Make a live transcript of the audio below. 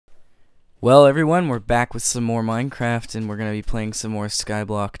Well, everyone, we're back with some more Minecraft, and we're gonna be playing some more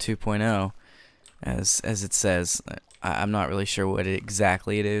Skyblock 2.0, as it says. I'm not really sure what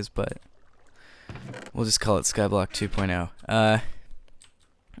exactly it is, but we'll just call it Skyblock 2.0.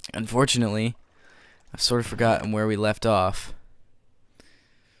 Unfortunately, I've sort of forgotten where we left off.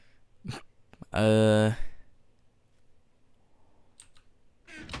 Well,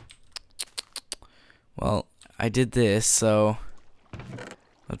 I did this, so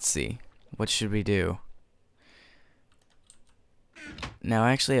let's see. What should we do? Now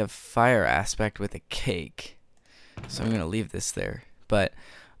I actually have fire aspect with a cake, so I'm gonna leave this there. But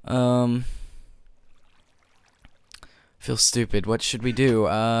feel stupid. What should we do?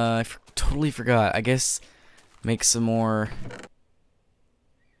 I totally forgot. I guess make some more.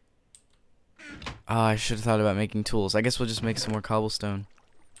 I should have thought about making tools. I guess we'll just make some more cobblestone.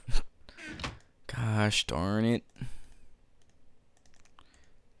 Gosh darn it.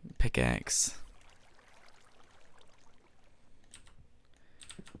 Pickaxe.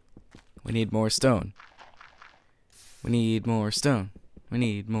 We need more stone. We need more stone. We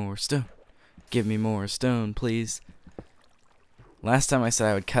need more stone. Give me more stone, please. Last time I said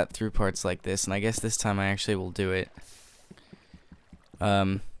I would cut through parts like this, and I guess this time I actually will do it.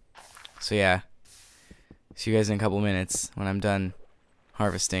 So yeah. See you guys in a couple minutes when I'm done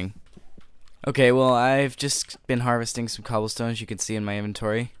harvesting. Okay, well, I've just been harvesting some cobblestone, as you can see in my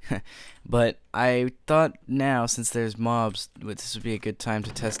inventory. But I thought now, since there's mobs, this would be a good time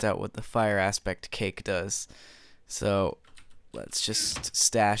to test out what the fire aspect cake does. So, let's just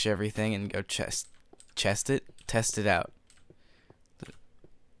stash everything and go test it out.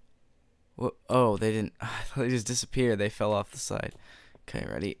 Oh, they didn't. I thought they just disappeared. They fell off the side. Okay,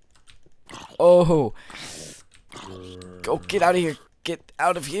 ready? Oh! Go, get out of here! Get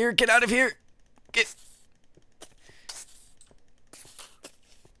out of here! Get out of here!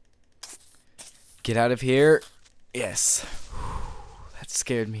 Get out of here. Yes. That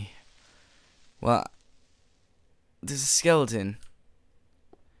scared me. Well, there's a skeleton.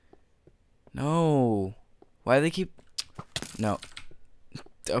 No. Why do they keep... No.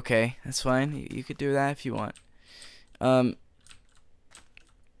 Okay, that's fine. You could do that if you want. What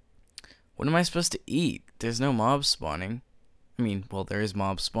am I supposed to eat? There's no mobs spawning. I mean, well, there is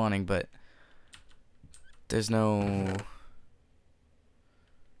mobs spawning, but there's nothing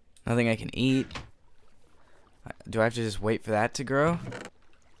I can eat. Do I have to just wait for that to grow?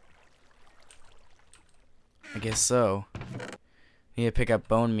 I guess so. Need to pick up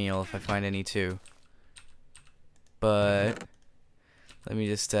bone meal if I find any too. But let me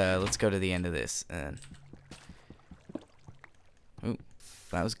just let's go to the end of this. Ooh,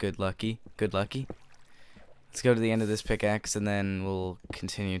 that was good lucky. Good lucky. Let's go to the end of this pickaxe and then we'll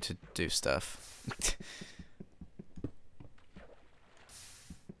continue to do stuff.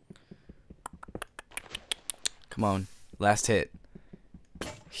 Come on, last hit.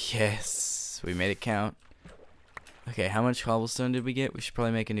 Yes, we made it count. Okay, how much cobblestone did we get? We should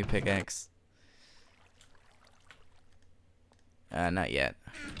probably make a new pickaxe. Not yet.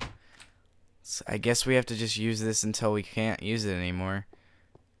 So I guess we have to just use this until we can't use it anymore.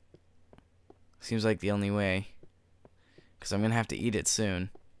 Seems like the only way. Because I'm going to have to eat it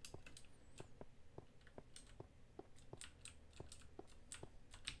soon.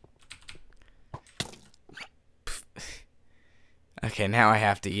 Okay, now I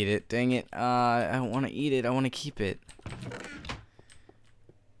have to eat it. Dang it. I don't want to eat it. I want to keep it.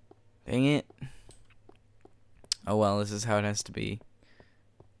 Dang it. Oh well, this is how it has to be.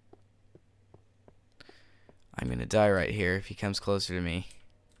 I'm gonna die right here if he comes closer to me.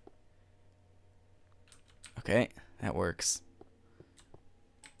 Okay, that works.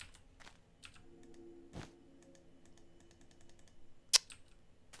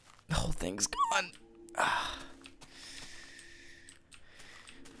 The whole thing's gone.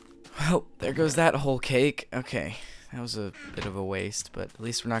 Well, there goes that whole cake. Okay, that was a bit of a waste, but at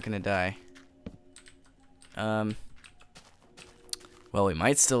least we're not gonna die. Well, we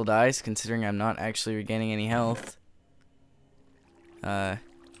might still die, considering I'm not actually regaining any health. Yeah,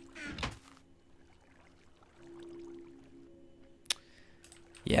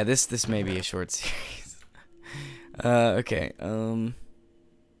 this may be a short series. Okay,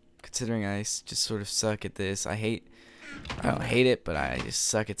 considering I just sort of suck at this, I don't hate it, but I just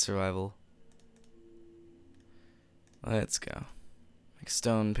suck at survival. Let's go. Make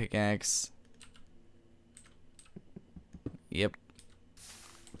stone pickaxe. Yep.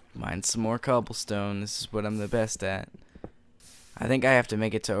 Mine some more cobblestone. This is what I'm the best at. I think I have to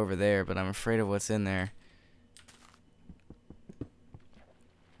make it to over there, but I'm afraid of what's in there.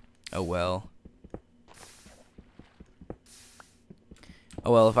 Oh well.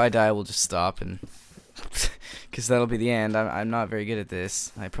 Oh well, if I die, we'll just stop and because that'll be the end. I'm not very good at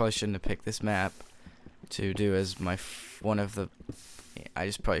this. I probably shouldn't have picked this map to do as my one of the. I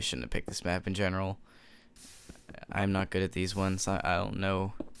just probably shouldn't have picked this map in general. I'm not good at these ones. I don't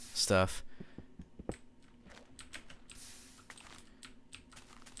know stuff.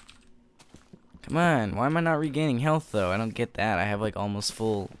 Come on, why am I not regaining health though? I don't get that. I have like almost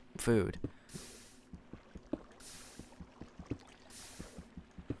full food.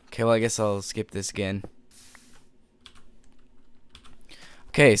 Okay, well I guess I'll skip this again.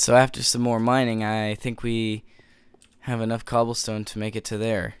 Okay, so after some more mining, I think we have enough cobblestone to make it to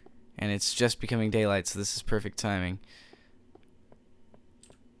there. And it's just becoming daylight, so this is perfect timing.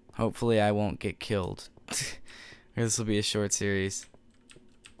 Hopefully I won't get killed. This will be a short series.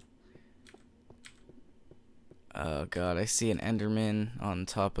 Oh god, I see an Enderman on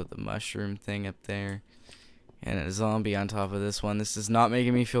top of the mushroom thing up there. And a zombie on top of this one. This is not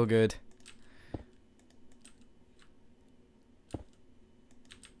making me feel good.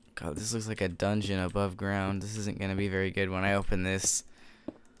 God, this looks like a dungeon above ground. This isn't going to be very good when I open this.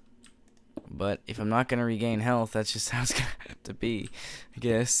 But if I'm not going to regain health, that's just how it's going to have to be, I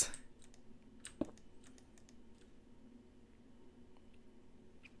guess.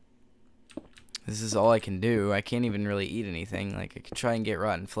 This is all I can do. I can't even really eat anything. Like, I could try and get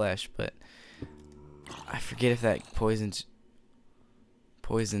rotten flesh, but I forget if that poisons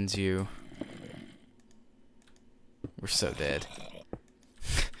you. We're so dead.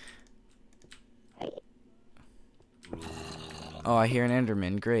 Oh, I hear an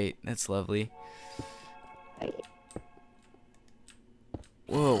Enderman. Great. That's lovely.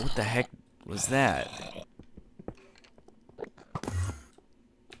 Whoa, what the heck was that?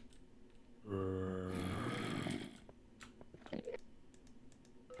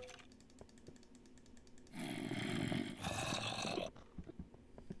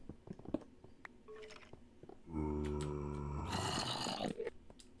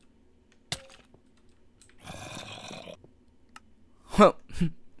 Well,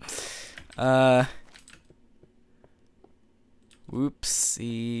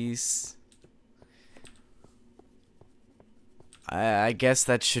 whoopsies. I guess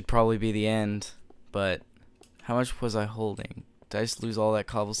that should probably be the end, but how much was I holding? Did I just lose all that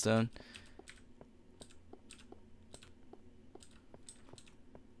cobblestone?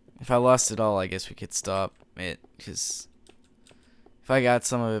 If I lost it all, I guess we could stop it, because if I got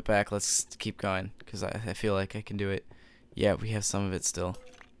some of it back, let's keep going, because I feel like I can do it. Yeah, we have some of it still.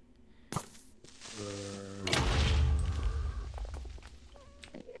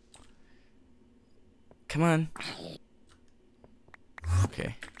 Come on.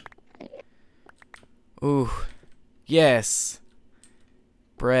 Okay. Ooh. Yes.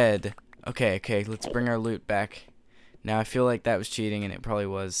 Bread. Okay, okay, let's bring our loot back. Now, I feel like that was cheating, and it probably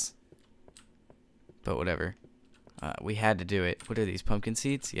was. But whatever. We had to do it. What are these, pumpkin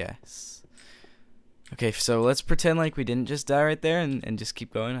seeds? Yes. Okay, so let's pretend like we didn't just die right there and just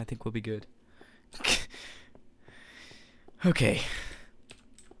keep going. I think we'll be good. Okay.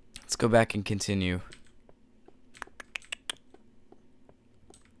 Let's go back and continue.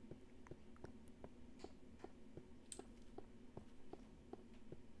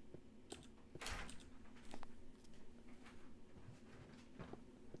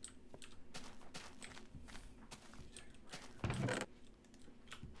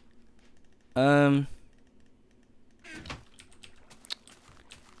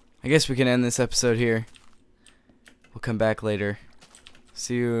 I guess we can end this episode here. We'll come back later.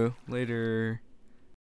 See you later.